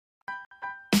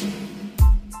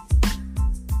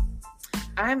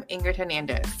I'm Ingrid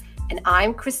Hernandez. And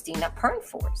I'm Christina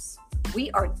Pernfors.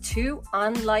 We are two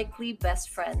unlikely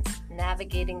best friends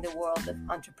navigating the world of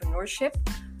entrepreneurship,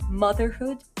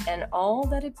 motherhood, and all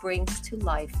that it brings to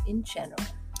life in general.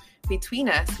 Between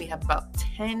us, we have about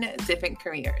 10 different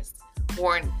careers,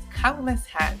 worn countless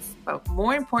hats, but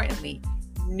more importantly,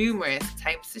 numerous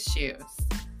types of shoes.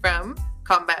 From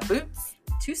combat boots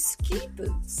to ski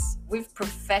boots. We've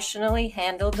professionally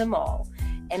handled them all.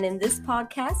 And in this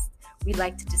podcast, we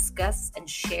like to discuss and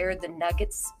share the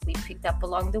nuggets we picked up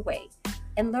along the way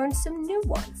and learn some new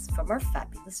ones from our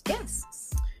fabulous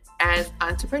guests. As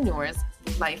entrepreneurs,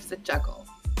 life's a juggle.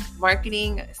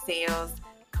 Marketing, sales,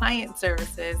 client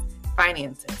services,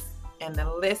 finances, and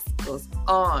the list goes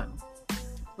on.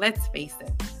 Let's face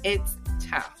it, it's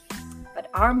tough.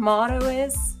 But our motto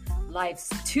is, life's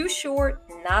too short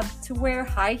not to wear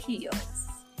high heels.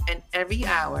 And every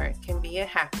hour can be a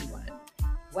happy one.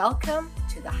 Welcome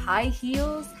to the High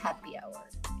Heels Happy Hour.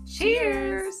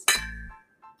 Cheers!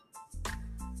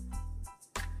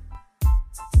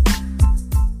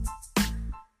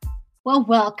 Well,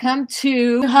 welcome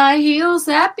to High Heels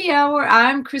Happy Hour.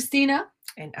 I'm Christina.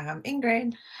 And I'm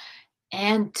Ingrid.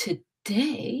 And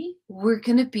today we're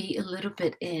going to be a little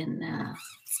bit in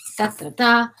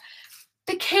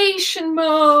vacation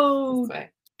mode.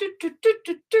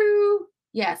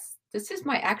 Yes, this is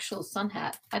my actual sun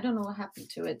hat. I don't know what happened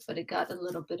to it, but it got a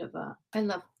little bit of I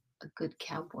love a good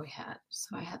cowboy hat.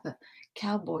 So I have a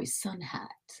cowboy sun hat.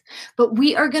 But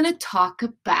we are going to talk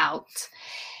about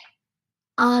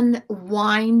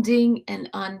unwinding and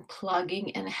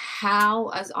unplugging and how,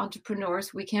 as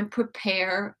entrepreneurs, we can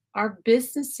prepare our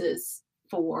businesses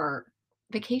for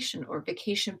vacation or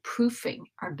vacation proofing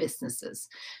our businesses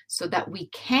so that we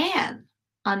can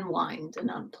unwind and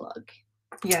unplug.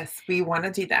 Yes, we want to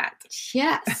do that.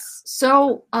 Yes.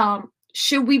 So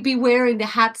should we be wearing the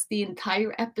hats the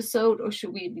entire episode or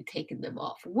should we be taking them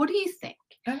off? What do you think?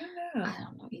 I don't know. I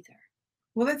don't know either.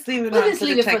 Well, let's leave it on to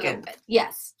the check-in.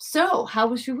 Yes. So how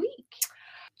was your week?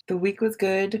 The week was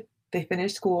good. They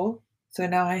finished school. So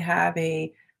now I have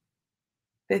a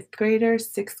 5th grader,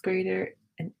 6th grader,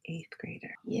 and 8th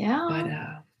grader. Yeah. But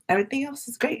everything else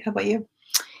is great. How about you?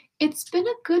 It's been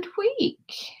a good week.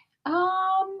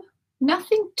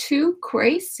 Nothing too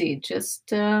crazy.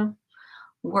 Just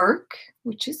work,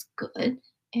 which is good.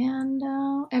 And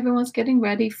everyone's getting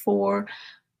ready for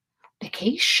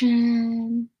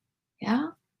vacation. Yeah,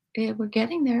 we're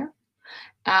getting there.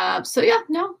 So yeah,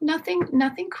 no,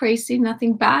 nothing crazy,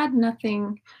 nothing bad,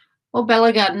 nothing. Well,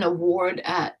 Bella got an award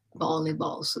at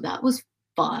volleyball, so that was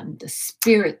fun. The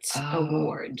Spirit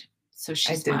Award. So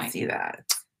she's I did see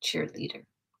that. Cheerleader.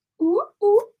 Ooh,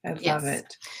 ooh. I love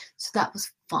it. So that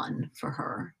was fun for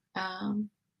her. And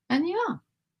yeah,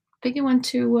 Biggie went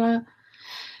to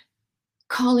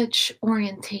college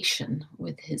orientation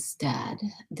with his dad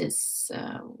this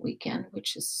weekend,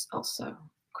 which is also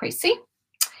crazy.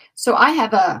 So I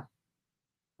have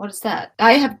what is that?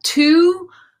 I have 2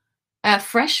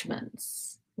 freshmen,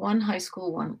 one high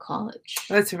school, one college.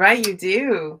 That's right, you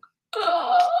do.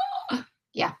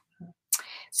 Yeah.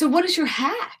 So what is your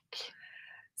hack?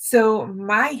 So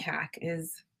my hack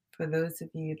is, for those of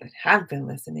you that have been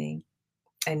listening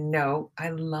and know, I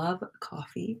love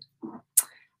coffee.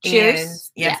 Cheers.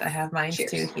 And yes, I have mine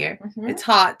Cheers. too here. Mm-hmm. It's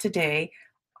hot today.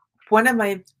 One of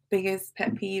my biggest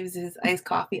pet peeves is iced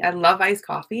coffee. I love iced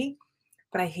coffee,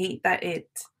 but I hate that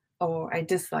I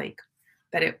dislike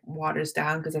that it waters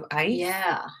down because of ice.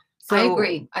 Yeah, so I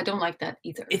agree. I don't like that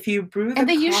either. If you brew and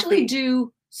they usually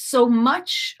do so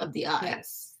much of the ice.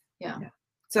 Yes. Yeah.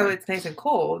 So it's nice and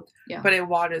cold, but it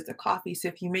waters the coffee. So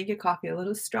if you make your coffee a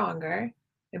little stronger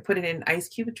and put it in ice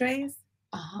cube trays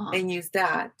and use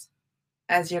that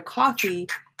as your coffee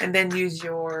and then use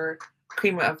your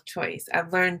creamer of choice. I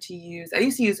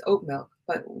used to use oat milk,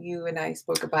 but you and I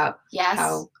spoke about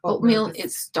how oatmeal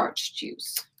is starch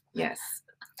juice. Yes.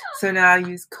 So now I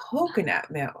use coconut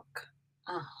milk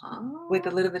with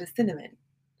a little bit of cinnamon.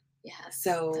 Yes.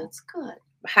 So that's good.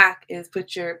 Hack is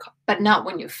but not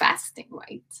when you're fasting,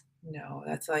 right? No,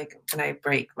 that's like when I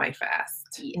break my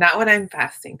fast. Yeah. Not when I'm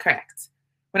fasting, correct.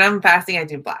 When I'm fasting, I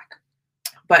do black.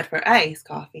 But for iced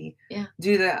coffee,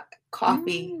 do the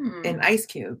coffee in ice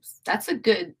cubes. That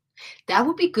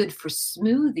would be good for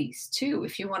smoothies too,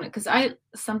 if you want it. Because I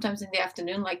sometimes in the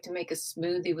afternoon like to make a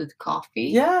smoothie with coffee.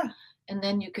 Yeah. And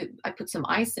then I put some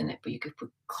ice in it, but you could put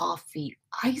coffee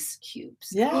ice cubes.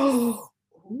 Yes.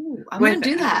 Ooh, I'm going to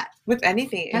do that. With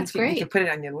anything. That's great. You can put it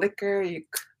on your liquor,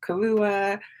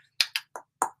 Kahlua.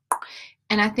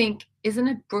 And I think, isn't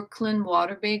it Brooklyn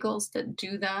Water Bagels that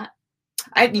do that?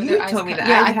 You told me that.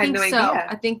 Yeah, I I had think no so. idea.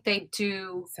 I think they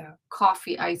do So,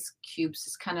 coffee ice cubes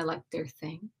is kind of like their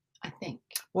thing, I think.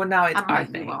 well, now it's I our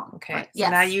might be thing. wrong. Okay. But So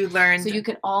now yes. you learned. So you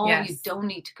can you don't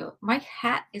need to go. My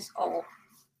hat is all.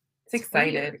 It's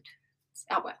excited. Weird.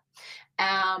 Oh, well.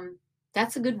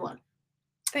 That's a good one.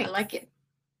 Thanks. I like it.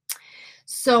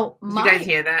 So Did you guys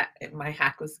hear that? My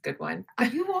hack was a good one.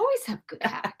 You always have good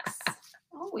hacks.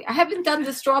 Always. I haven't done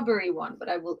the strawberry one, but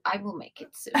I will make it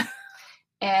soon.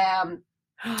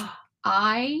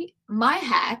 My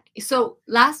hack. So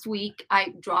last week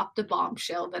I dropped the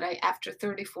bombshell that I, after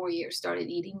 34 years, started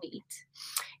eating meat,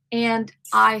 and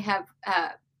I have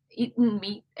eaten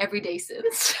meat every day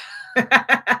since.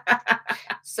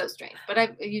 So strange, but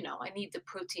I need the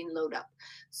protein load up.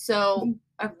 So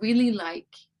I really like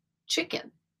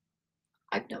chicken.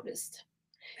 I've noticed.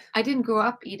 I didn't grow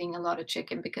up eating a lot of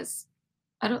chicken because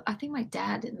I think my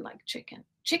dad didn't like chicken.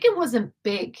 Chicken wasn't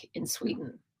big in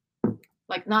Sweden.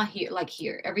 Like not here, like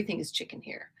here. Everything is chicken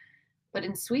here. But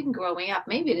in Sweden growing up,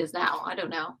 maybe it is now. I don't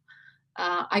know.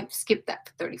 I skipped that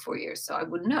for 34 years, so I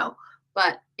wouldn't know.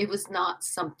 But it was not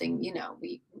something,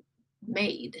 we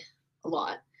made a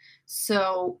lot.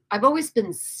 So I've always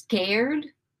been scared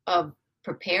of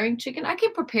preparing chicken. I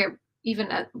can prepare even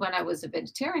when I was a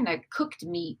vegetarian. I cooked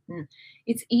meat, and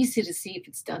it's easy to see if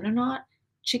it's done or not.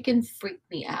 Chicken freaked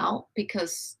me out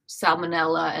because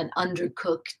salmonella and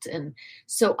undercooked, and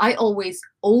so I always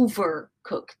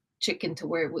overcooked chicken to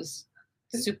where it was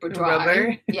super dry.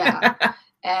 Rubber. Yeah.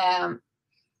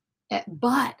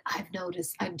 But I've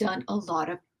noticed I've done a lot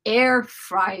of air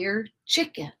fryer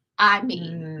chicken. I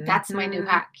mean, that's my new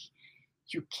hack.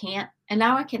 You can't, and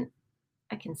now I can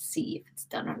see if it's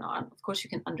done or not. Of course, you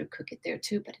can undercook it there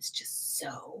too, but it's just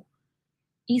so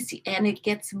easy, and it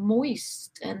gets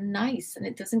moist and nice, and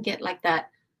it doesn't get like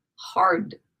that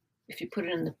hard. If you put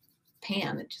it in the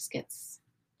pan, it just gets,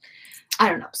 I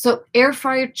don't know. So air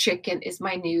fryer chicken is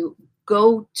my new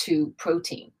go-to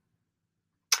protein.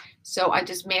 So I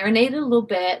just marinate it a little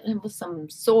bit and with some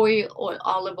soy oil,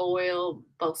 olive oil,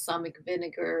 balsamic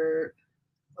vinegar,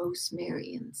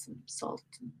 rosemary, and some salt.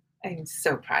 I'm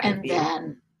so proud of you. And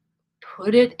then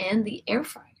put it in the air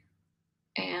fryer,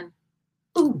 and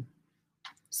boom.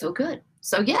 So good.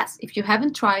 So yes, if you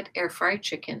haven't tried air fried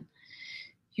chicken,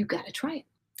 you got to try it.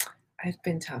 I've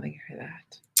been telling her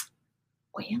that.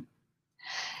 Well,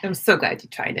 I'm so glad you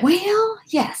tried it. Well,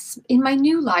 yes. In my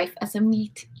new life as a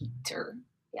meat eater,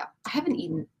 yeah, I haven't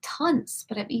eaten tons,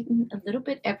 but I've eaten a little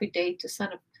bit every day to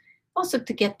sort of also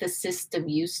to get the system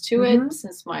used to it,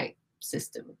 since my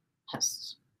system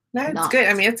has. That's good.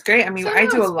 I mean, it's great. I mean, I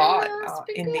do a lot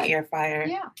in the air fryer.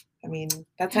 Yeah. I mean,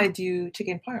 that's how I do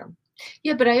chicken parm.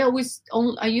 Yeah, but I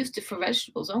used it for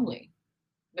vegetables only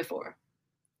before.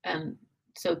 And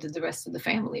so did the rest of the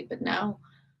family. But now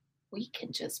we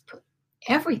can just put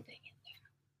everything in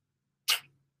there.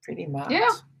 Pretty much. Yeah.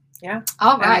 Yeah.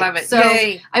 All right. I love it. So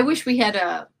yay. I wish we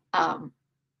had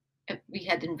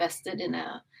invested in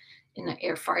an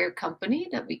air fryer company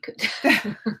that we could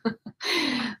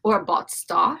or bought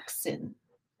stocks in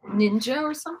Ninja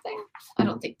or something. I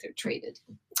don't think they're traded.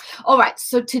 All right.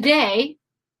 So today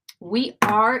we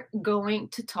are going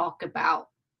to talk about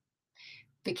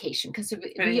vacation because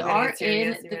we are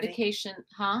in the vacation.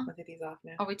 Huh? Look at these off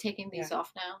now. Are we taking these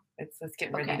off now? Let's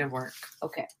get ready to work.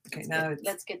 Okay. Now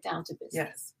let's get down to business.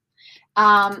 Yes.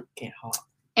 Get hot.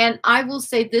 And I will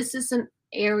say this is an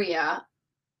area.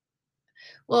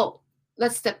 Well,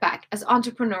 let's step back. As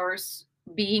entrepreneurs,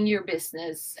 being your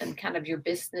business and kind of your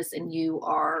business and you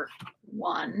are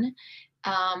one.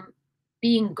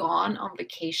 Being gone on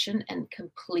vacation and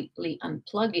completely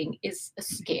unplugging is a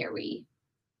scary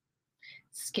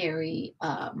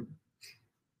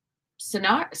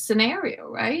scenario,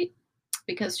 right?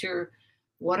 Because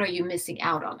what are you missing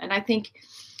out on? And I think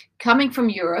coming from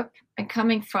Europe and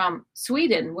coming from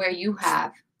Sweden, where you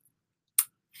have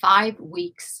 5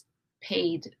 weeks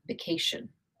paid vacation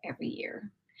every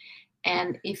year.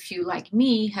 And if you, like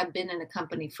me, have been in a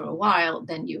company for a while,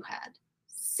 then you had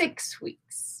 6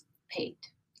 weeks paid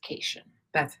vacation.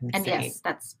 That's insane. And yes,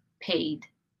 that's paid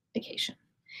vacation.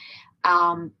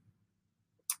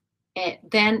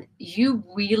 Then you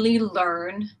really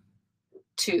learn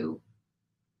to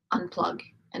unplug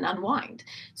and unwind.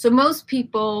 So most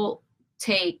people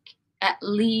take at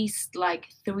least like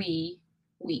 3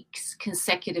 weeks,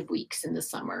 consecutive weeks in the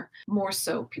summer. More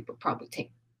so, people probably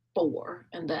take 4,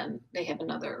 and then they have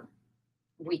another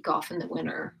week off in the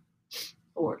winter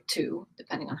or 2,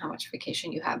 depending on how much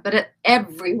vacation you have. But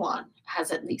everyone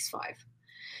has at least 5.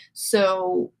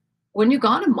 So when you're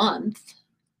gone a month,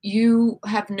 you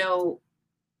have no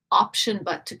option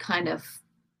but to kind of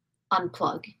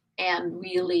unplug and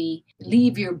really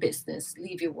leave your business,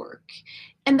 leave your work.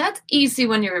 And that's easy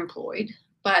when you're employed,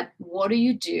 but what do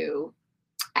you do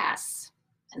as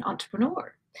an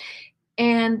entrepreneur?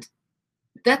 And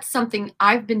that's something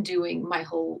I've been doing my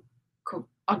whole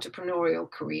entrepreneurial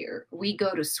career. We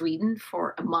go to Sweden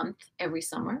for a month every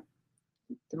summer,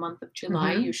 the month of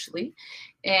July usually,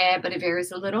 but it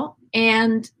varies a little.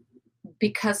 And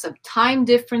because of time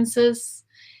differences,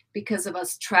 because of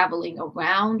us traveling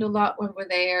around a lot when we're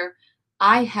there,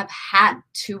 I have had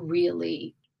to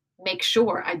really make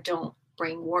sure I don't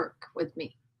bring work with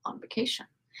me on vacation.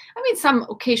 I mean, some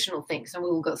occasional things, and we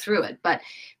will go through it, but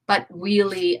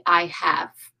really I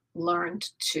have learned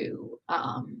to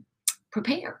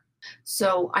prepare.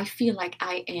 So I feel like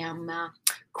I am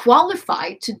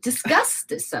qualified to discuss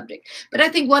this subject. But I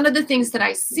think one of the things that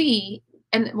I see,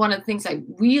 and one of the things I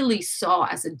really saw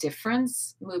as a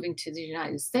difference moving to the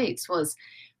United States, was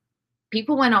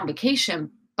people went on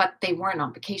vacation, but they weren't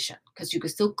on vacation, because you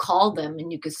could still call them,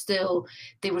 and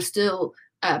they were still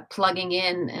plugging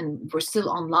in, and were still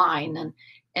online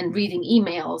and reading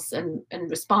emails and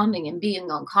responding and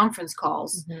being on conference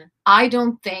calls. I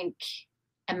don't think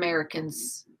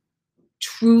Americans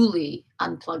truly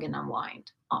unplug and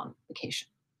unwind on vacation.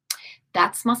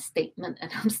 That's my statement,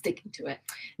 and I'm sticking to it.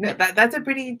 No, that's a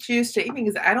pretty true statement,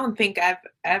 because I don't think I've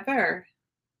ever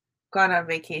gone on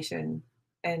vacation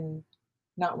and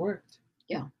not worked.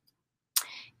 Yeah.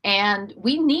 And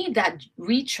we need that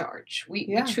recharge.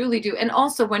 We truly do. And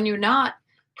also, when you're not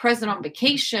present on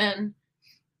vacation,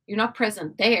 you're not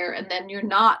present there, and then you're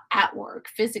not at work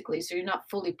physically, so you're not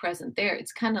fully present there.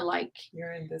 It's kind of like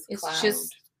you're in this it's cloud.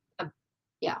 Just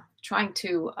trying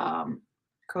to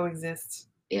coexist.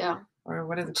 Yeah. Or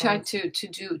what is it Try called? to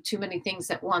do too many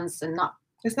things at once and not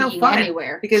it's no being fun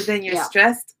anywhere. Because then you're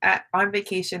stressed on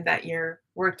vacation that you're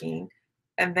working,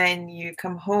 and then you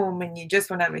come home and you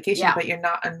just went on vacation, but you're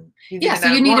not on. So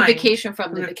you need a vacation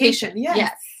from the vacation.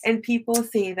 Yes. And people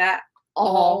say that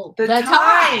all the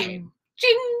time.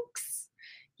 Jinx.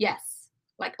 Yes.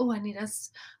 Like, oh, it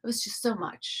was just so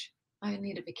much. I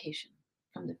need a vacation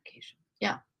from the vacation.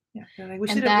 Yeah. Yeah, like we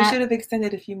should have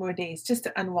extended a few more days just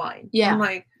to unwind. Yeah, I'm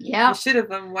like, you should have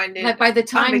unwinded. Like by the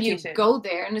time you go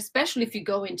there, and especially if you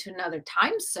go into another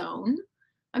time zone.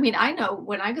 I mean, I know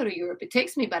when I go to Europe, it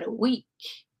takes me about a week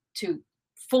to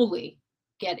fully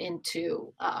get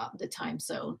into the time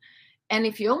zone. And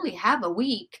if you only have a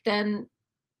week, then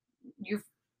you've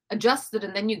adjusted,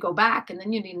 and then you go back, and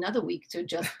then you need another week to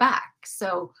adjust back.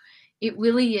 So it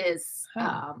really is.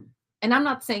 And I'm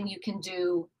not saying you can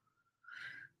do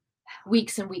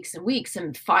weeks and weeks and weeks,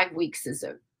 and 5 weeks is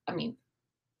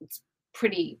it's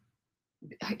pretty,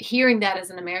 hearing that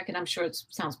as an American, I'm sure it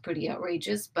sounds pretty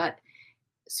outrageous, but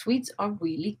Swedes are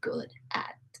really good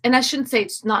at, and I shouldn't say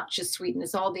it's not just Sweden,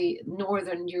 it's all the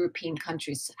Northern European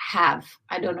countries have,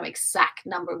 I don't know exact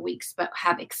number of weeks, but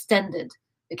have extended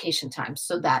vacation time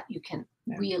so that you can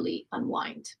really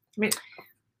unwind. I mean,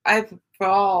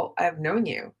 I've known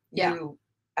you.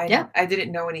 I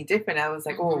didn't know any different. I was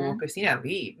like, oh, well, Christina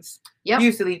leaves. You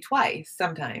used to leave twice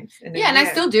sometimes. And I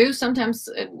still do. Sometimes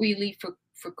we leave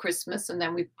for Christmas, and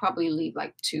then we probably leave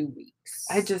like 2 weeks.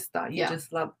 I just thought you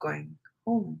just loved going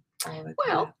home all the time.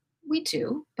 Well, we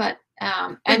do, but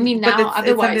I mean, now otherwise,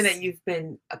 it's something that you've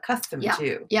been accustomed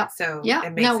to. Yeah. So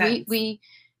it makes sense.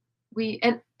 We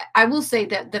and I will say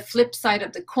that the flip side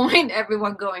of the coin,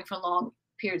 everyone going for long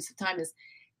periods of time, is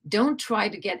don't try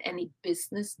to get any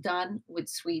business done with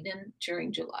Sweden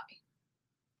during July,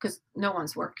 because no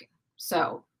one's working.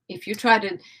 So if you try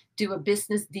to do a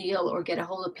business deal or get a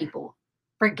hold of people,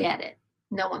 forget it.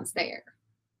 No one's there.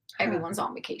 Everyone's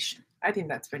on vacation. I think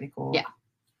that's pretty cool. Yeah.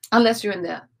 Unless you're in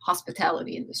the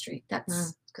hospitality industry.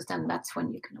 That's because then that's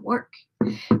when you can work.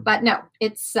 But no,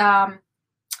 it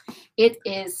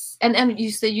is, and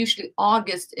you say usually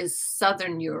August is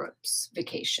Southern Europe's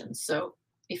vacation. So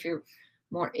if you're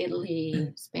more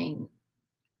Italy, Spain,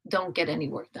 don't get any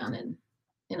work done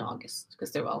in August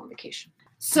because they're all on vacation.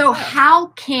 So how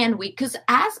can we, because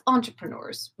as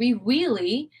entrepreneurs, we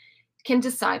really can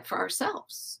decide for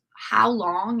ourselves how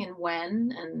long and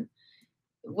when and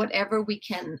whatever we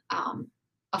can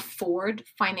afford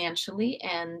financially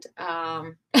and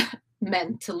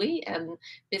mentally and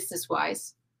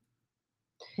business-wise.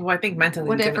 Well, I think mentally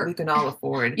we can all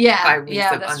afford 5 weeks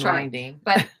of unwinding.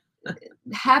 Right. But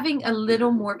having a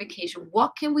little more vacation,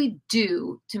 what can we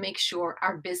do to make sure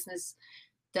our business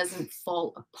doesn't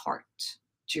fall apart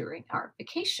during our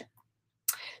vacation?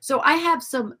 So I have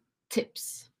some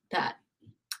tips that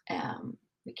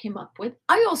we came up with.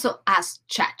 I also asked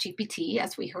ChatGPT,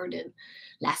 as we heard in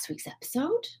last week's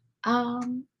episode.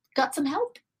 Got some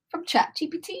help from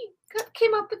ChatGPT.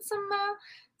 came up with some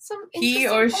He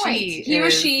interesting or points. she He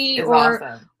or she is or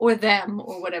awesome. or them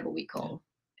or whatever we call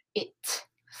it.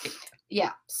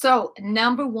 Yeah. So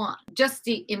number one, just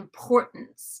the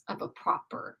importance of a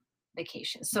proper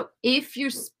vacation. So if you're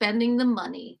spending the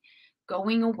money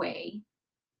going away,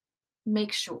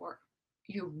 make sure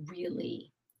you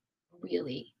really,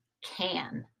 really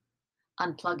can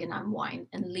unplug and unwind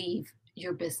and leave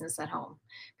your business at home.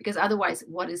 Because otherwise,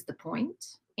 what is the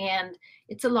point? And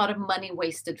it's a lot of money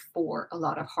wasted for a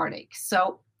lot of heartache.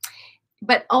 So,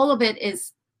 but all of it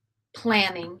is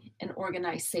planning and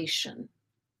organization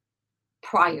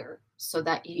prior so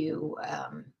that you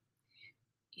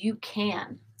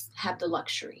can have the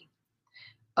luxury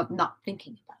of not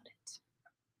thinking about it.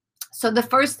 So the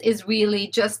first is really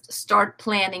just start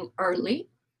planning early,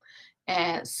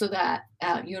 so that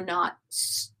you're not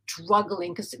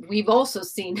struggling, because we've also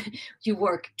seen you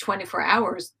work 24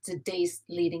 hours the days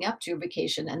leading up to your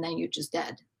vacation, and then you're just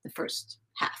dead the first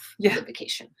half of the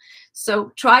vacation.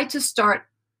 So try to start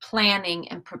planning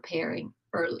and preparing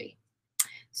early.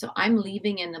 So I'm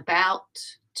leaving in about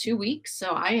 2 weeks. So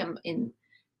I am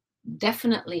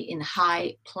definitely in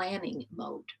high planning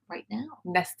mode right now.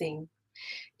 Nesting.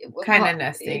 Kind of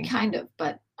nesting. Kind of,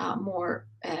 but more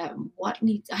what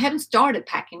needs. I haven't started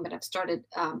packing, but I've started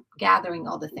gathering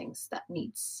all the things that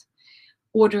needs,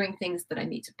 ordering things that I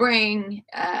need to bring,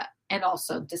 and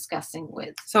also discussing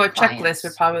with So a clients. checklist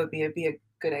would probably be a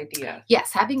good idea.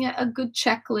 Yes, having a good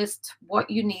checklist, what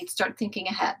you need, start thinking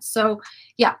ahead. So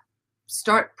yeah,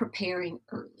 start preparing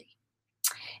early.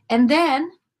 And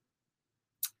then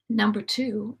number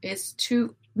two is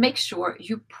to make sure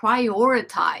you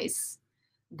prioritize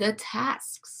the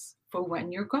tasks for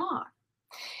when you're gone.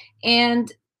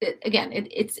 And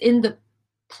it's in the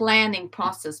planning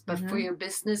process, but for your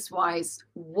business wise,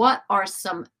 what are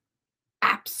some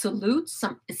absolutes,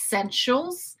 some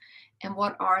essentials, and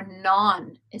what are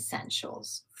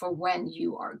non-essentials for when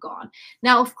you are gone?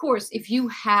 Now, of course, if you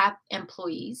have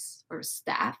employees or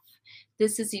staff,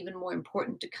 this is even more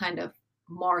important to kind of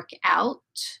mark out.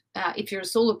 If you're a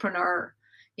solopreneur,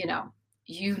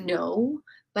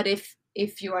 but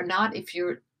if you are not, if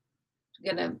you're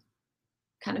going to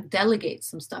kind of delegate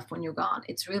some stuff when you're gone,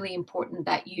 it's really important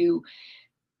that you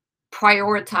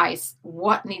prioritize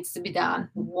what needs to be done,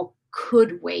 what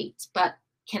could wait, but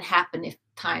can happen if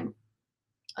time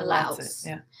allows.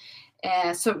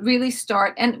 So really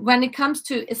start. And when it comes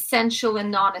to essential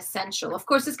and non-essential, of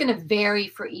course, it's going to vary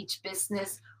for each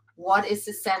business. What is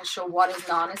essential? What is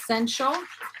non-essential?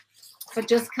 But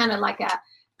just kind of like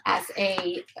as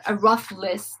a rough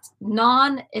list,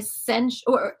 non-essential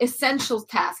or essential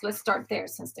tasks. Let's start there,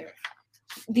 since they're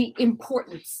the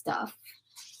important stuff.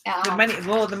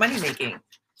 The money making.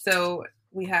 So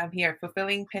we have here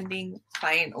fulfilling pending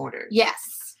client orders.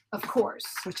 Yes, of course.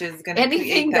 Which is going to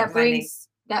anything create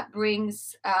that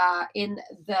brings in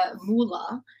the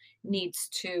moolah needs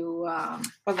to.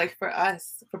 But like for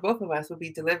both of us, will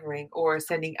be delivering or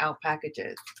sending out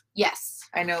packages. Yes,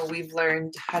 I know we've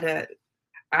learned how to.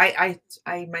 I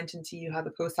mentioned to you how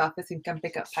the post office can come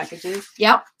pick up packages.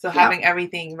 Yep. So having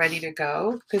everything ready to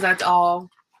go, because that's all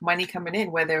money coming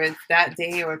in, whether it's that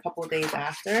day or a couple of days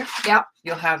after. Yep.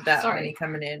 You'll have that money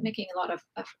coming in. Making a lot of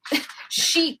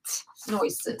sheet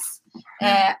noises.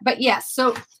 But yes,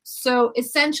 so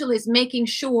essential is making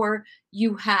sure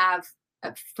you have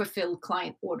fulfilled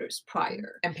client orders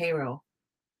prior. And payroll.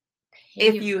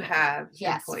 If you have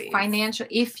employees. Financial.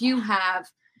 If you have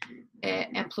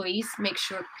employees, make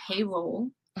sure payroll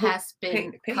has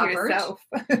been covered.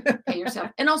 Pay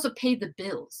yourself. And also pay the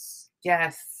bills.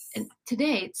 Yes. And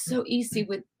today it's so easy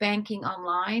with banking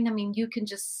online. I mean, you can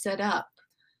just set up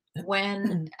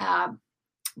when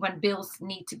bills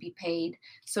need to be paid.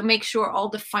 So make sure all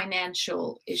the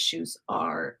financial issues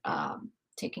are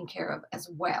taken care of as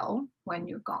well when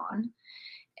you're gone.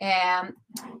 And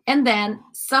then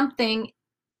something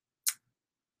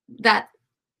that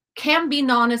can be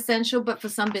non-essential, but for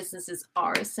some businesses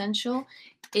are essential,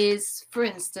 is, for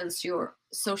instance, your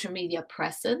social media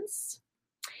presence.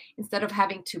 Instead of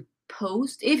having to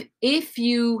post, if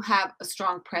you have a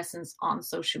strong presence on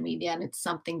social media and it's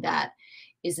something that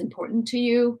is important to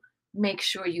you, make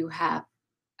sure you have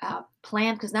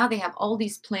planned, because now they have all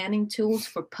these planning tools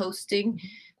for posting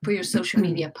for your social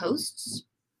media posts.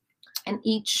 And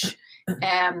each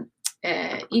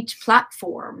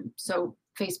platform, so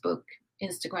Facebook,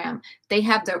 Instagram, they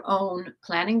have their own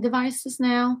planning devices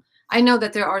now. I know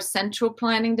that there are central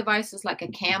planning devices like a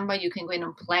Canva. You can go in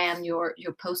and plan your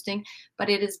posting, but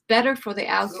it is better for the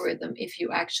algorithm if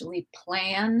you actually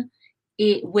plan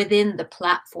it within the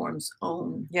platform's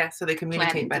own so they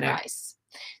communicate better. Device.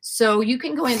 So you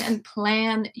can go in and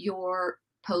plan your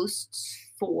posts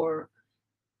for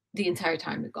the entire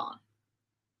time you're gone.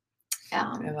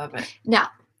 I love it. Now,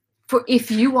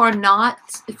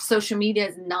 if social media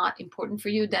is not important for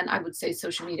you, then I would say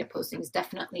social media posting is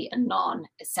definitely a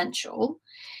non-essential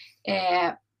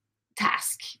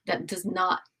task that does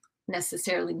not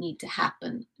necessarily need to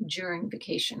happen during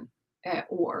vacation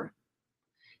or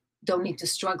don't need to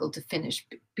struggle to finish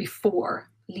before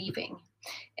leaving.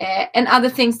 And other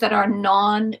things that are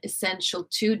non-essential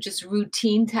too, just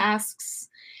routine tasks,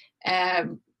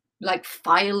 like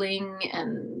filing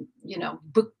and,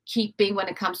 bookkeeping when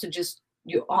it comes to just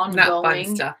your ongoing. Not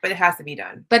fun stuff, but it has to be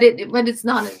done. But it's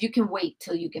not, you can wait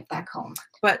till you get back home.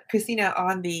 But Christina,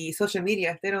 on the social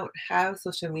media, if they don't have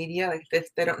social media, like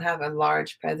if they don't have a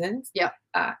large presence,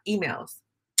 emails.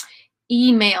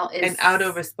 Email is an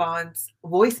auto response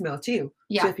voicemail too.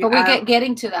 Yeah, so but we're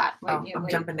getting to that. I'm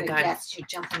jumping the gun. Yes, you're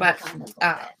jumping the gun a little bit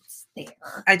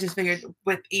there. I just figured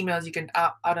with emails you can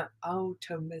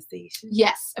automation.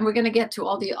 Yes, and we're going to get to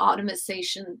all the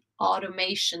automation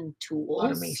tools.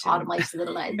 Automation.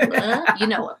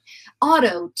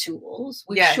 Auto tools.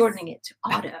 We're shortening it to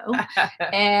auto.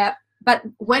 But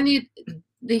when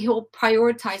the whole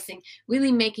prioritizing,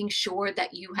 really making sure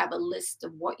that you have a list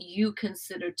of what you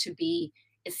consider to be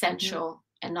essential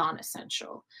and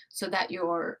non-essential, so that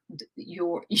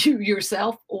you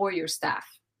yourself or your staff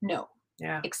know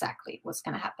exactly what's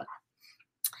going to happen.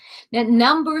 Now,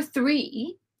 number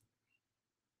 3,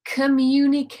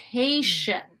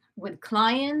 communication with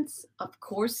clients, of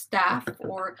course, staff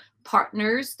or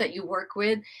partners that you work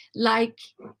with. Like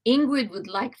Ingrid would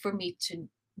like for me to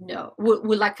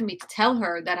would like for me to tell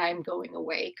her that I'm going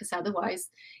away, because otherwise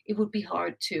it would be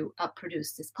hard to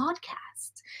produce this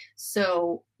podcast.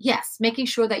 So yes, making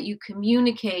sure that you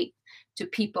communicate to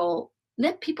people,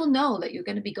 let people know that you're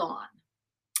going to be gone.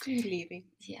 You're leaving.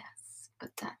 Yes, but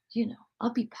that,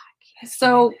 I'll be back.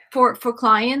 So for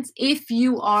clients, if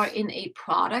you are in a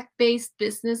product-based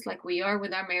business like we are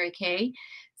with our Mary Kay,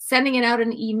 sending it out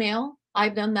an email.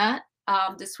 I've done that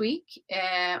this week,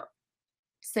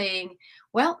 saying,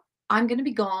 well, I'm going to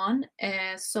be gone.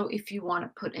 So if you want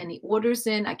to put any orders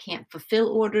in, I can't fulfill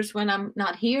orders when I'm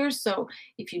not here. So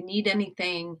if you need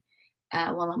anything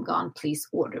while I'm gone, please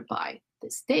order by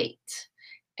this date.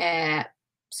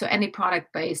 So any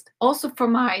product-based. Also for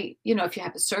my, if you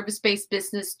have a service-based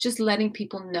business, just letting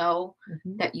people know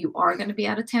that you are going to be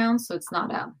out of town. So it's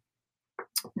not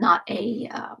a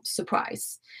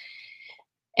surprise.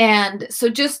 And so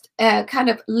just kind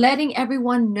of letting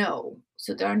everyone know,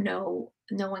 so there are no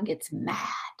one gets mad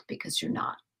because you're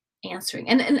not answering.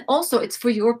 And also it's for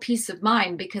your peace of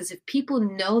mind, because if people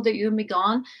know that you're going to be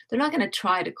gone, they're not going to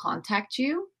try to contact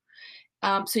you.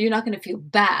 So you're not going to feel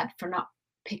bad for not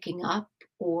picking up,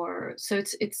 so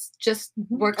it's just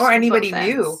works. Or anybody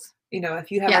new.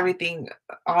 If you have everything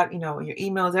on, your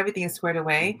emails, everything is squared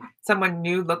away. Someone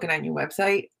new looking at your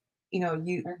website,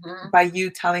 by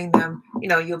you telling them,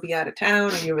 you'll be out of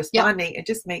town or you're responding, it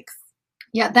just makes.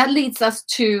 Yeah, that leads us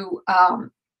to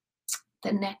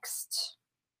the next,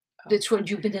 which what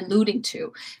you've been alluding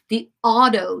to, the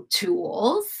auto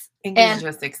tools. English is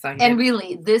just exciting. And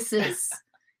really, this is,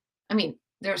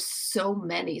 there's so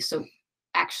many. So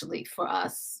actually for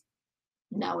us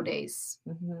nowadays,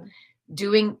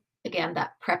 doing, again,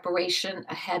 that preparation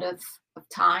ahead of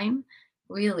time,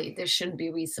 really, there shouldn't be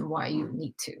a reason why you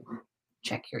need to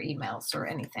check your emails or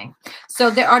anything. So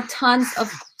there are tons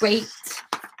of great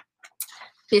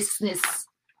business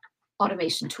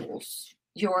automation tools.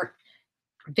 Your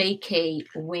vacay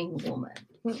wing woman,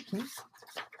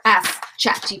 as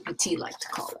ChatGPT like to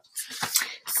call it.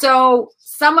 So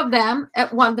some of them,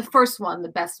 the first one, the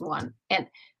best one, and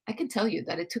I can tell you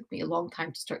that it took me a long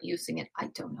time to start using it. I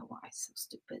don't know why, so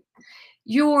stupid.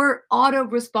 Your auto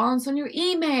response on your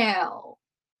email.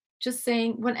 Just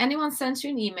saying, when anyone sends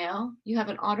you an email, you have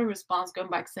an auto response going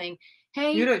back saying,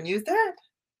 hey. You don't use that?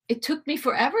 It took me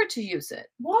forever to use it.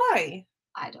 Why?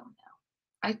 I don't know.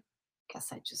 I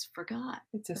guess I just forgot.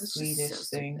 It's a Swedish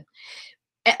thing.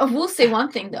 I will say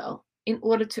one thing though. In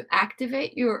order to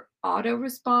activate your auto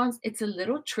response, it's a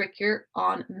little trickier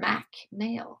on Mac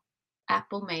Mail,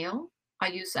 Apple Mail. I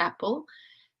use Apple.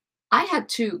 I had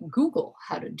to Google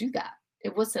how to do that.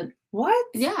 It wasn't. What?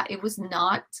 Yeah, it was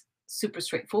not super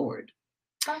straightforward.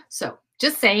 So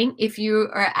just saying, if you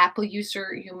are an Apple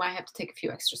user, you might have to take a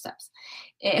few extra steps.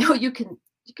 You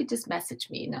could just message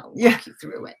me and I'll walk you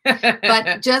through it.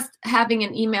 But just having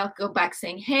an email go back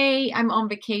saying, hey, I'm on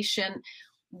vacation,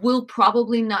 will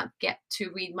probably not get to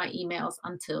read my emails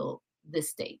until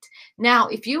this date. Now,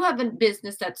 if you have a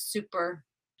business that's super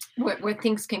where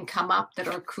things can come up that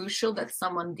are crucial that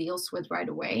someone deals with right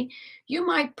away, you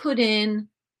might put in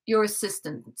your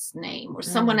assistant's name or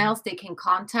someone else they can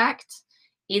contact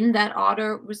in that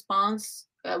auto response.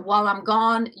 While I'm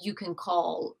gone, you can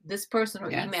call this person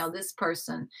or email this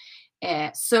person.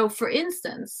 So for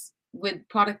instance, with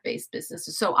product-based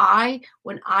businesses, so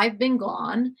when I've been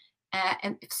gone,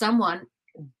 and if someone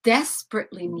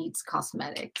desperately needs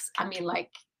cosmetics, I mean,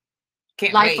 like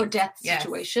life or death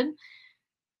situation,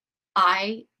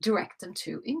 I direct them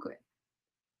to Ingrid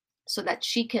so that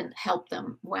she can help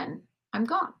them when I'm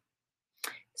gone.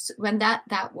 So when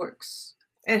that works.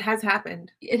 It has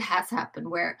happened. It has happened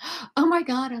where, oh my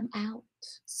God, I'm out.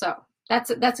 So that's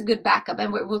a good backup,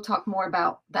 and we'll talk more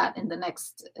about that in the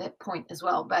next point as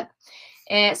well. But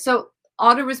so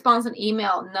auto response and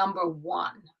email, number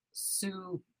one,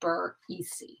 super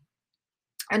easy.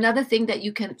 Another thing that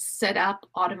you can set up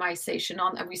automation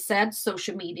on, we said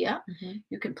social media.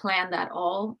 You can plan that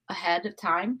all ahead of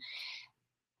time.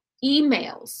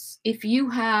 Emails, if you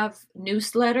have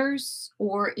newsletters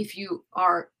or if you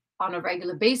are on a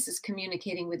regular basis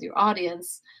communicating with your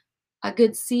audience, a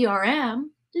good CRM,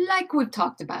 like we've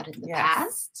talked about in the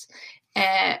past,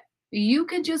 you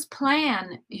can just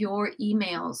plan your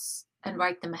emails and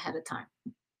write them ahead of time.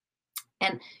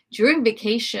 And during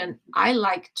vacation, I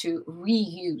like to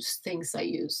reuse things I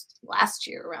used last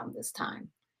year around this time,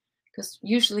 because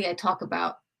usually I talk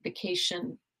about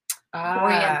vacation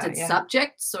oriented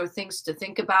subjects or things to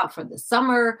think about for the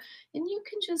summer, and you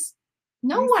can just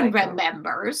no one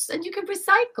remembers, and you can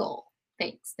recycle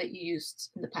things that you used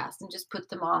in the past and just put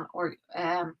them on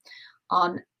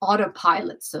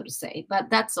autopilot, so to say.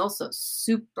 But that's also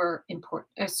super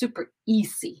important, super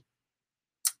easy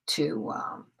to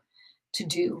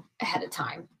do ahead of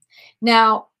time.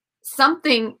 Now,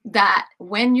 something that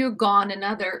when you're gone,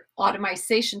 another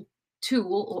automation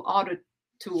tool or auto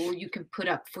tool you can put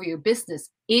up for your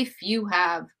business if you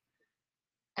have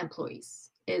employees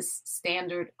is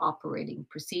standard operating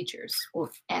procedures,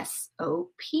 or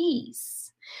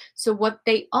SOPs. So what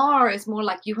they are is more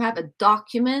like you have a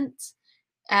document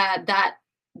that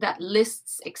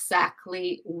lists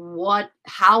exactly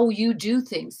how you do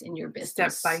things in your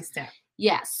business. Step by step.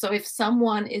 Yes. So if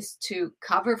someone is to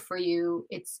cover for you,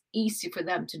 it's easy for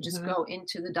them to just go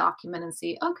into the document and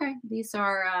see, okay, these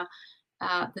are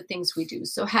the things we do.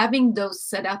 So having those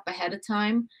set up ahead of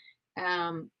time,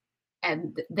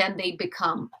 and then they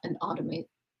become an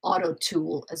auto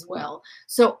tool as well.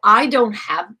 So I don't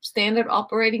have standard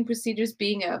operating procedures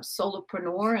being a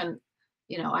solopreneur, and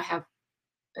I have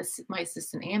my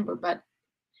assistant Amber, but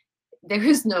there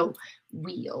is no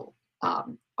real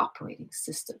operating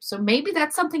system. So maybe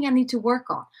that's something I need to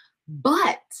work on.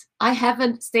 But I have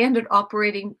a standard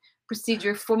operating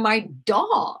procedure for my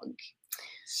dog.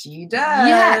 She does.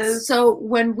 Yes. So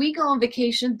when we go on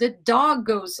vacation, the dog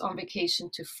goes on vacation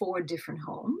to 4 different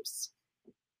homes.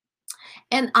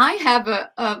 And I have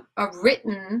a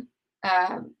written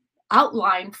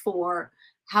outline for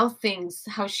how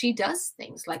she does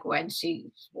things, like when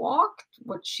she walked,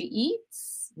 what she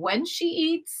eats, when she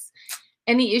eats,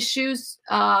 any issues,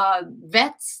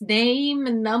 vet's name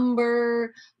and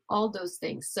number, all those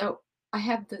things. So I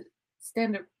have the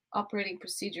standard operating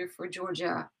procedure for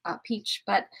Georgia Peach,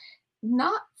 but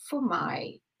not for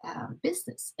my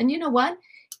business. And you know what?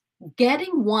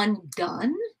 Getting one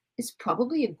done is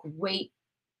probably a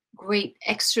great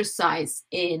exercise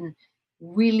in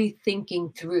really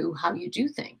thinking through how you do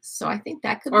things. So I think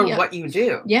that could be what you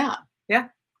do. Yeah. Yeah.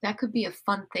 That could be a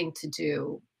fun thing to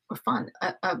do, or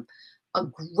a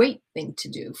great thing to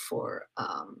do for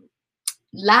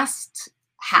last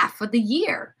half of the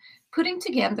year, putting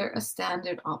together a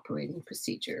standard operating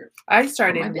procedure. I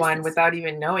started one without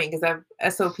even knowing, because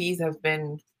SOPs have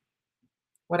been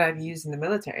what I've used in the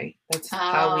military. That's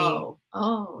how we.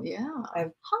 Oh, yeah.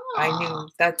 I knew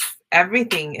that's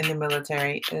everything in the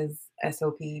military is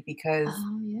SOP, because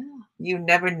you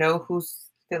never know who's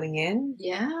filling in.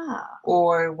 Yeah.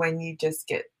 Or when you just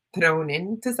get thrown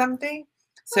into something.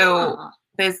 So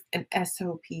there's an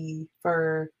SOP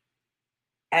for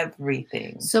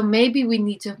everything. So maybe we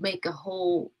need to make a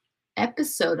whole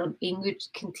episode on Ingrid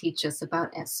can teach us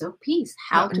about SOPs,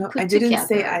 how to put together. I didn't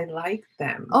say I like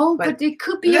them. Oh, but it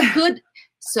could be a good.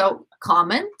 So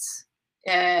comment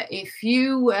if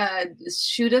you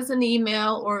shoot us an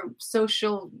email or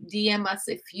social DM us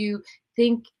if you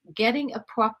think getting a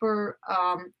proper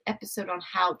episode on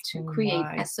how to create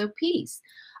SOPs.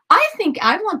 I think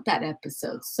I want that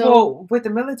episode. So with the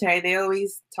military, they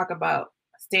always talk about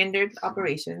standard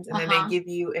operations, and then they give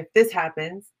you, if this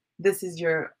happens, this is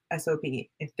your SOP.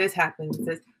 If this happens,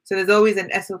 this. So there's always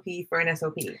an SOP for an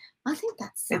SOP. I think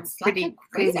that sounds It's like pretty a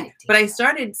great crazy. idea. But I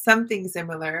started something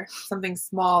similar, something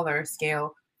smaller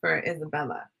scale for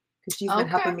Isabella, because she's been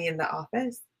helping me in the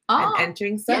office and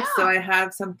entering stuff. So I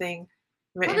have something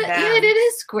written down. Yeah, it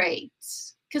is great.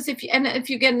 Because if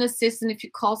you get an assistant, if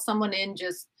you call someone in,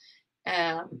 just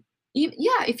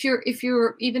if you're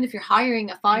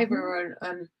hiring a Fiverr or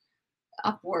an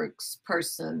Upworks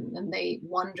person and they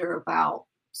wonder about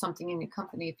something in your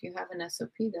company, if you have an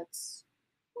SOP, that's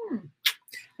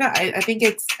Yeah, I think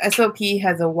it's SOP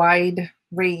has a wide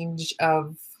range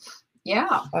of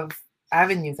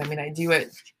avenues. I mean, I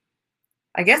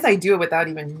guess I do it without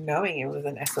even knowing it was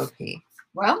an SOP.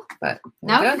 Well, but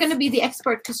now you're going to be the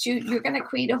expert because you're going to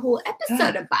create a whole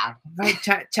episode about it. Right,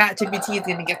 ChatGPT is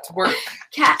going to get to work.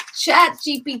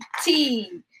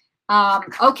 ChatGPT.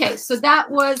 Okay, so that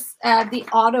was the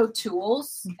auto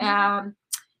tools.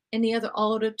 Any other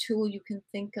auto tool you can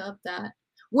think of that?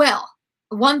 Well,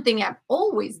 one thing I've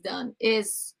always done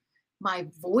is my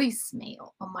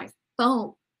voicemail on my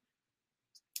phone.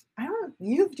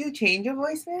 You do change your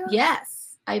voicemail?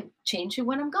 Yes, I change it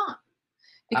when I'm gone.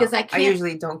 Because I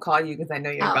usually don't call you because I know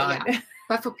you're gone. Yeah.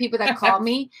 But for people that call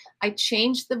me, I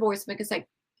change the voicemail because I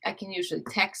can usually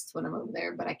text when I'm over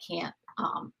there, but I can't.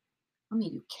 I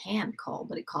mean, you can call,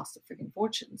 but it costs a freaking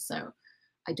fortune, so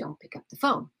I don't pick up the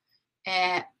phone.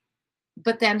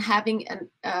 But then having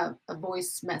a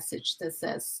voice message that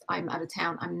says I'm out of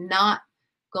town, I'm not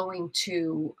going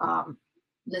to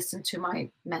listen to my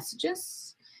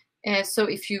messages. So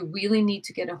if you really need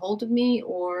to get a hold of me,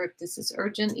 or if this is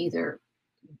urgent, either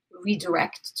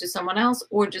redirect to someone else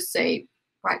or just say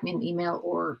write me an email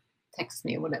or text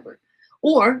me or whatever,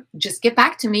 or just get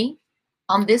back to me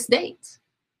on this date.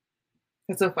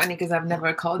 It's so funny because I've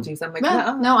never called you, so I'm like,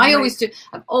 no, I always do.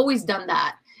 I've always done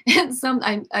that.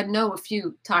 And I know a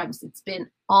few times it's been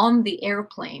on the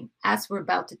airplane as we're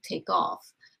about to take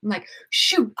off. I'm like,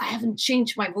 shoot, I haven't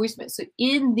changed my voicemail. So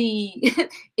in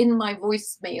my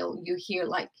voicemail you hear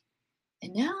like,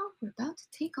 and now we're about to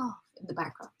take off in the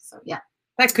background. So yeah.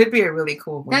 That could be a really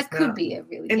cool voicemail. That could be a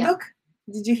really look,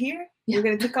 did you hear? Yeah. We're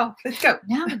gonna take off. Let's go.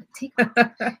 Now I'm gonna take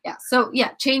off. Yeah. So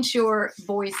yeah, change your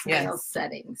voicemail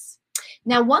settings.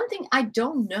 Now, one thing I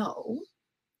don't know,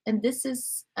 and this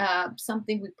is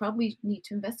something we probably need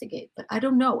to investigate, but I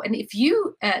don't know. And if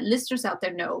you listeners out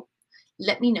there know,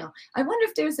 let me know. I wonder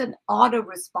if there's an auto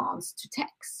response to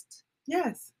text.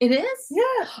 Yes. It is?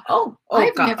 Yeah. Oh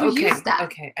I've never used that.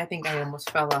 Okay. I think I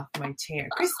almost fell off my chair.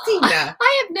 Christina.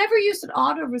 I have never used an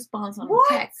auto response on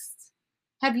text.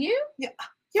 Have you? Yeah.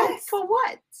 Yes. Oh, for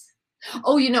what?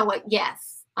 Oh, you know what?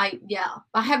 Yes. I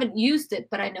haven't used it,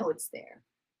 but I know it's there.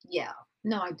 Yeah.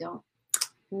 No, I don't.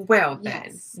 Well,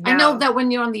 then. I know that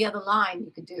when you're on the other line,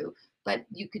 you could do, but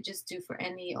you could just do for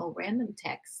any old random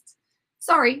text.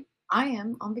 Sorry, I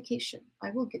am on vacation.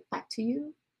 I will get back to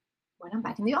you when I'm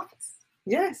back in the office.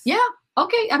 Yes. Yeah.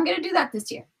 Okay. I'm going to do that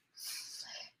this year.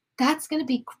 That's going to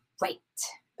be great.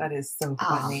 That is so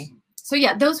funny. So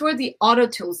yeah, those were the auto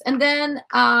tools. And then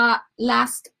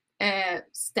last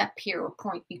step here or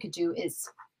point you could do is,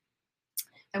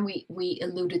 and we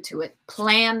alluded to it,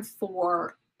 plan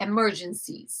for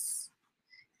emergencies.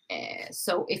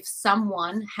 So if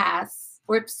someone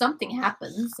or if something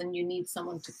happens and you need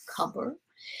someone to cover.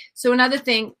 So another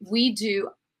thing we do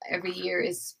every year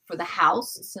is for the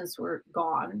house, since we're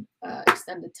gone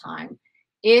extended time,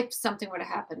 if something were to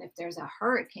happen, if there's a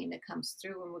hurricane that comes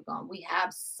through and we're gone, we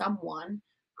have someone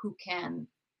who can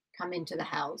come into the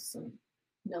house and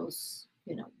knows,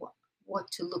 what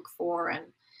to look for and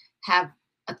have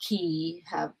a key,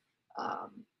 have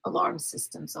alarm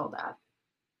systems, all that.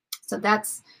 So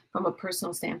that's from a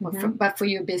personal standpoint, but for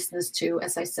your business too.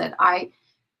 As I said,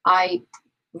 I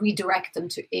redirect them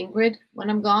to Ingrid when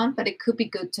I'm gone, but it could be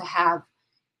good to have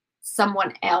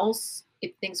someone else,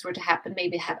 if things were to happen,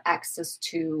 maybe have access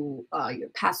to your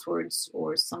passwords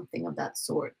or something of that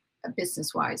sort,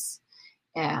 business-wise.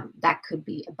 That could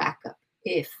be a backup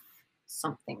if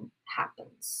something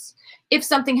happens. If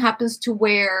something happens to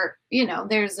where,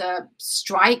 there's a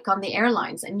strike on the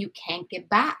airlines and you can't get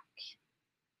back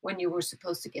when you were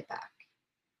supposed to get back.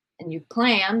 And you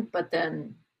planned, but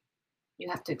then you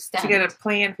have to extend. So you got to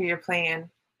plan for your plan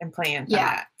and plan for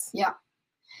that. Yeah.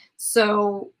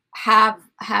 So have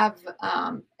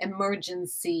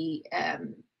emergency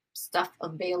stuff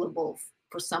available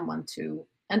for someone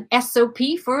an SOP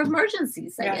for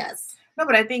emergencies, I guess. No,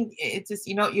 but I think it's just,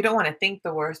 you don't want to think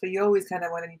the worst, but you always kind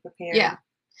of want to be prepared. Yeah.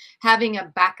 Having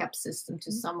a backup system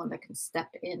to someone that can step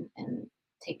in and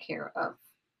take care of.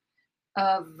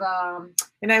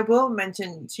 And I will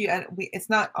mention too, it's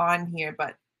not on here,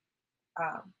 but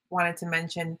wanted to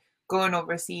mention going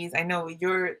overseas. I know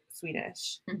you're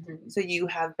Swedish, so you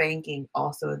have banking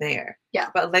also there. Yeah.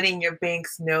 But letting your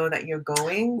banks know that you're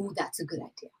going. Ooh, that's a good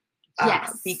idea.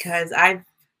 Yes. Because I've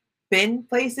been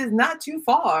places not too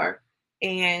far,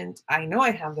 and I know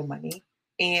I have the money,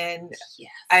 and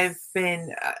I've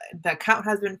been the account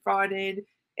has been frauded,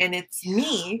 and it's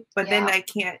me, but then I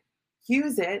can't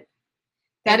use it.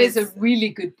 That is a really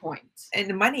good point. And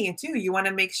the money too. You want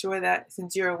to make sure that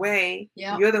since you're away,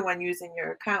 you're the one using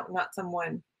your account, not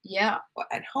someone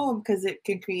at home, because it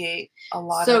can create a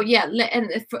lot of. And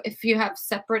if you have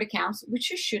separate accounts, which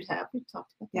you should have, we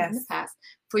talked about that in the past,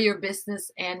 for your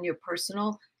business and your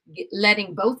personal,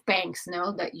 letting both banks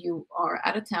know that you are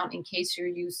out of town in case you're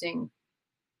using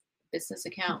business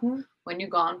account when you're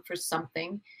gone for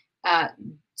something,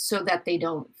 so that they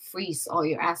don't freeze all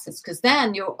your assets, because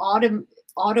then your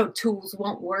auto tools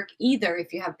won't work either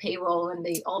if you have payroll and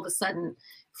they all of a sudden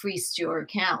freeze your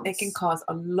accounts. It can cause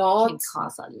a lot. Of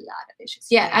issues.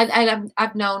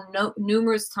 I've known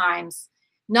numerous times,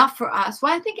 not for us.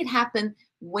 Well, I think it happened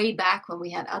way back when we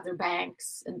had other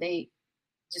banks and they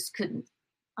just couldn't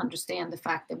understand the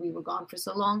fact that we were gone for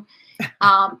so long.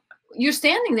 You're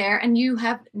standing there and you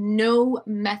have no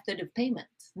method of payment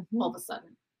all of a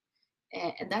sudden,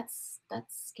 and that's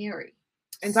scary.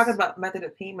 And talking about method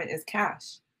of payment is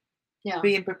cash. Yeah.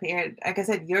 Being prepared. Like I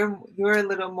said, you're a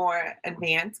little more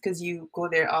advanced because you go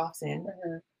there often.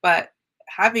 But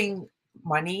having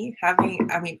money,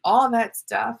 all that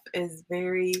stuff is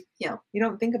very. You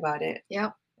don't think about it. Yeah.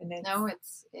 And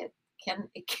it can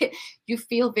you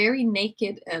feel very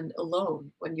naked and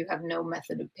alone when you have no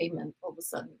method of payment all of a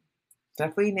sudden.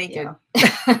 Definitely naked.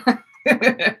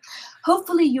 Yeah.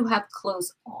 Hopefully you have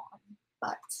clothes on,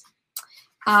 but.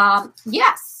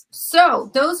 Yes,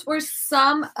 so those were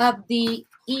some of the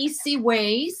easy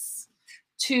ways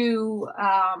to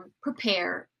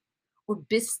prepare or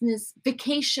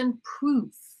vacation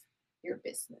proof your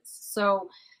business. So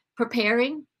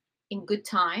preparing in good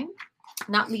time,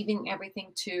 not leaving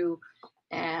everything to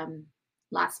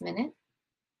last minute,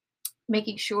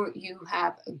 making sure you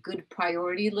have a good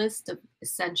priority list of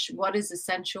what is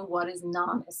essential, what is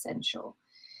non-essential.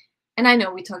 And I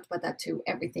know we talked about that too.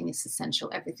 Everything is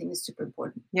essential. Everything is super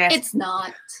important. Yes. It's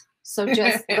not. So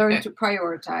just learn to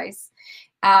prioritize.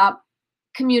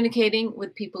 Communicating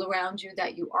with people around you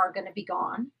that you are going to be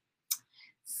gone.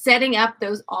 Setting up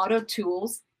those auto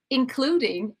tools,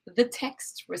 including the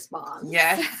text response.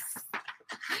 Yes.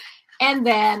 And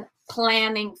then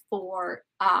planning for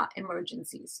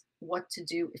emergencies. What to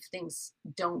do if things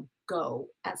don't go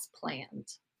as planned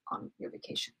on your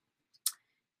vacation.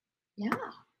 Yeah.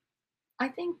 I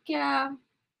think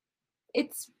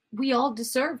we all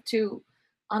deserve to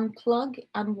unplug,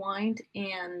 unwind,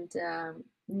 and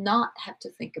not have to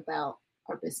think about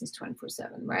our business 24/7,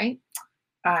 right?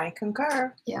 I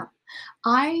concur. Yeah.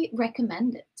 I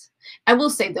recommend it. I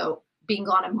will say, though, being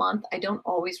gone a month, I don't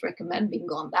always recommend being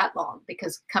gone that long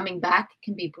because coming back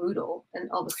can be brutal.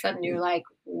 And all of a sudden you're like,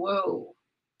 whoa.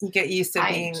 You get used to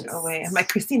being away. I'm like,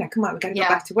 Christina, come on, we got to go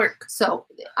back to work. So,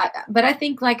 but I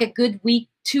think like a good week,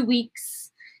 2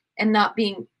 weeks, and not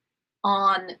being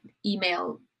on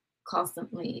email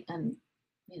constantly and,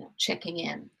 checking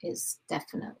in is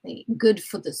definitely good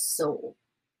for the soul.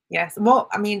 Yes. Well,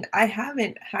 I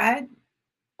haven't had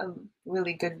a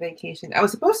really good vacation. I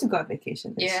was supposed to go on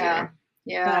vacation this year.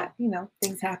 Yeah. But,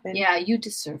 things happen. Yeah, you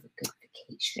deserve a good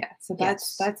vacation. Yeah. So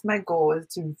that's my goal, is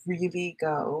to really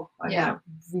go on a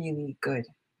really good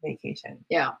vacation.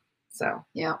 Yeah. So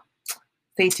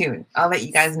stay tuned. I'll let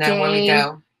you guys know where we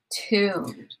go.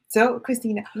 Tuned. So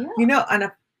Christina, on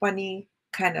a funny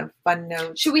kind of fun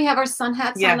note. Should we have our sun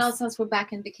hats on now since we're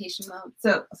back in vacation mode?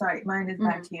 So sorry, mine is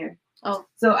back here. Oh.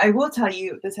 So I will tell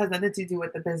you, this has nothing to do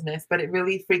with the business, but it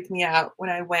really freaked me out when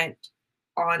I went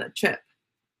on a trip.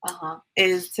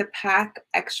 Is to pack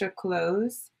extra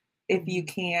clothes if you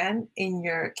can in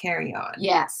your carry-on.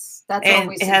 Yes, that's and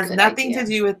always it has nothing to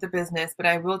do with the business, but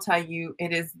I will tell you,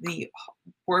 it is the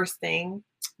worst thing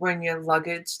when your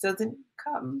luggage doesn't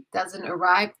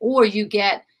arrive, or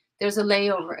there's a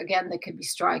layover. Again, there could be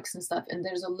strikes and stuff, and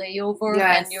there's a layover,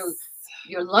 and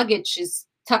your luggage is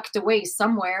tucked away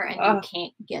somewhere, and you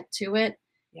can't get to it.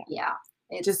 Yeah.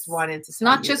 Just wanted to. It's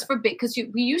not just for big, because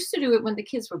we used to do it when the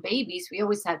kids were babies. We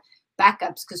always had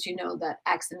backups because that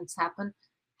accidents happen.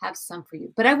 Have some for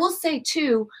you, but I will say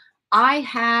too, I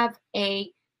have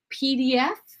a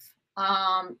PDF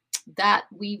that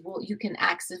you can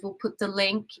access. We'll put the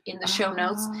link in the show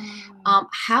notes.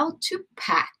 How to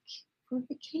pack for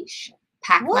vacation.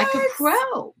 Pack like a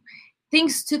pro.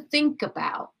 things to think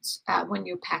about when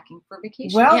you're packing for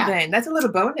vacation. Well, then that's a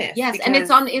little bonus. Yes, and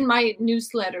it's in my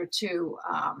newsletter too.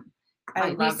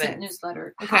 My recent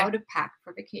newsletter, How to Pack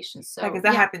for Vacation. So because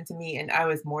that happened to me, and I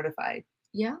was mortified.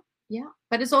 Yeah,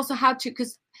 but it's also how to,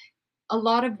 because a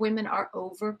lot of women are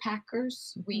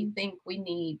overpackers. We think we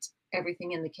need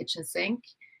everything in the kitchen sink.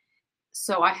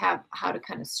 So I have how to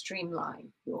kind of streamline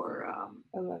your.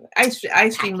 I love it. I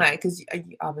streamline because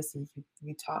obviously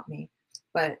you taught me,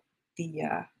 but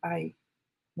I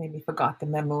maybe forgot the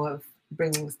memo of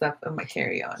bringing stuff in my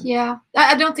carry-on. Yeah,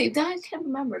 I don't think I can't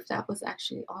remember if that was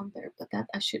actually on there, but that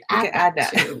I should add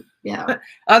that too. Yeah.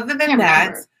 Other than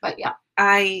that, but yeah,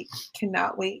 I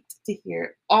cannot wait to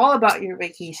hear all about your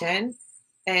vacation,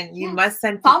 and you must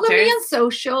send pictures. Follow me on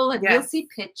social, and you'll see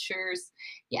pictures.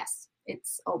 Yes,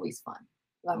 it's always fun.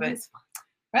 Love it. Fun.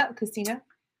 Well, Christina.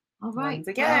 All right. Once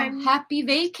again, well, happy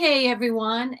vacay,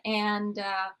 everyone, and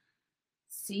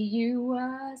see you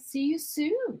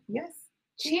soon. Yes.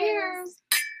 Cheers.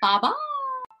 Bye-bye.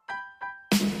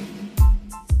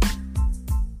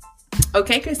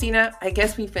 Okay, Christina, I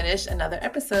guess we finished another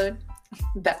episode.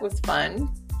 That was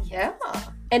fun. Yeah.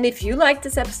 And if you like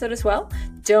this episode as well,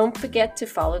 don't forget to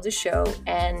follow the show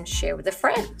and share with a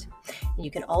friend. You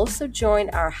can also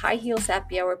join our High Heels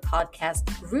Happy Hour podcast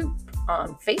group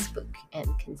on Facebook and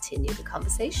continue the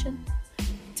conversation.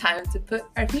 Time to put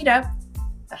our feet up.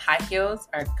 The high heels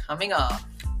are coming off.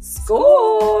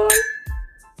 Score!